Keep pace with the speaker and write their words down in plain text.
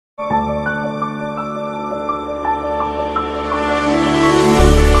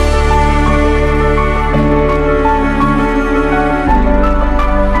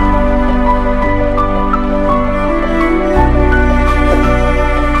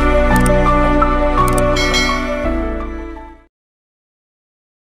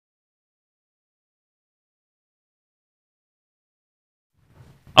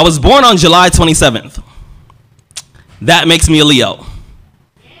I was born on July 27th. That makes me a Leo.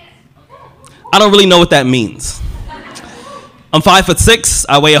 I don't really know what that means. I'm 5'6",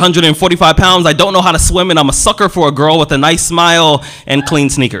 I weigh 145 pounds, I don't know how to swim, and I'm a sucker for a girl with a nice smile and clean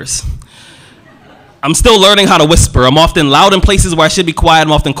sneakers. I'm still learning how to whisper. I'm often loud in places where I should be quiet.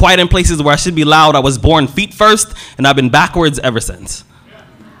 I'm often quiet in places where I should be loud. I was born feet first, and I've been backwards ever since.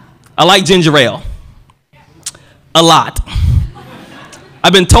 I like ginger ale. A lot.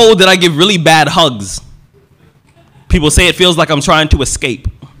 I've been told that I give really bad hugs. People say it feels like I'm trying to escape.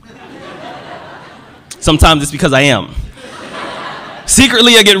 Sometimes it's because I am.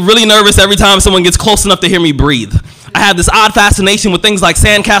 Secretly, I get really nervous every time someone gets close enough to hear me breathe. I have this odd fascination with things like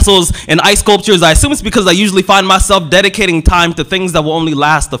sandcastles and ice sculptures. I assume it's because I usually find myself dedicating time to things that will only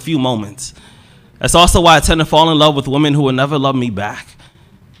last a few moments. That's also why I tend to fall in love with women who will never love me back.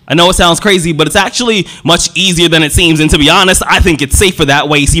 I know it sounds crazy, but it's actually much easier than it seems, and to be honest, I think it's safer that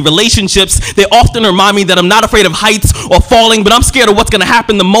way. See, relationships, they often remind me that I'm not afraid of heights or falling, but I'm scared of what's gonna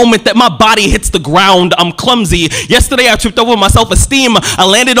happen the moment that my body hits the ground. I'm clumsy. Yesterday, I tripped over my self-esteem. I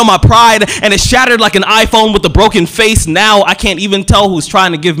landed on my pride, and it shattered like an iPhone with a broken face. Now, I can't even tell who's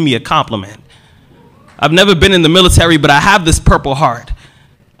trying to give me a compliment. I've never been in the military, but I have this purple heart.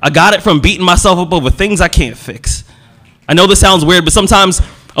 I got it from beating myself up over things I can't fix. I know this sounds weird, but sometimes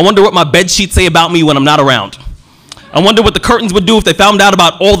I wonder what my bed sheets say about me when I'm not around. I wonder what the curtains would do if they found out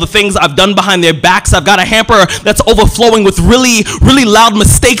about all the things I've done behind their backs. I've got a hamper that's overflowing with really, really loud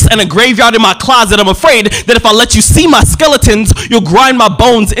mistakes and a graveyard in my closet. I'm afraid that if I let you see my skeletons, you'll grind my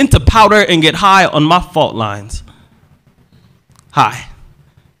bones into powder and get high on my fault lines. Hi.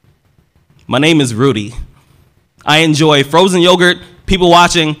 My name is Rudy. I enjoy frozen yogurt, people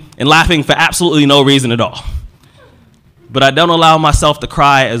watching, and laughing for absolutely no reason at all. But I don't allow myself to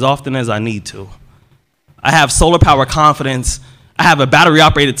cry as often as I need to. I have solar power confidence. I have a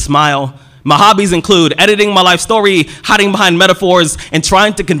battery-operated smile. My hobbies include editing my life story, hiding behind metaphors, and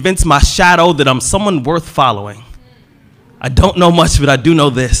trying to convince my shadow that I'm someone worth following. I don't know much, but I do know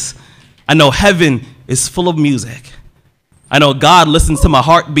this. I know heaven is full of music. I know God listens to my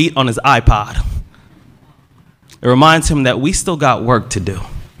heartbeat on his iPod. It reminds him that we still got work to do.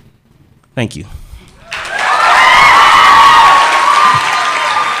 Thank you.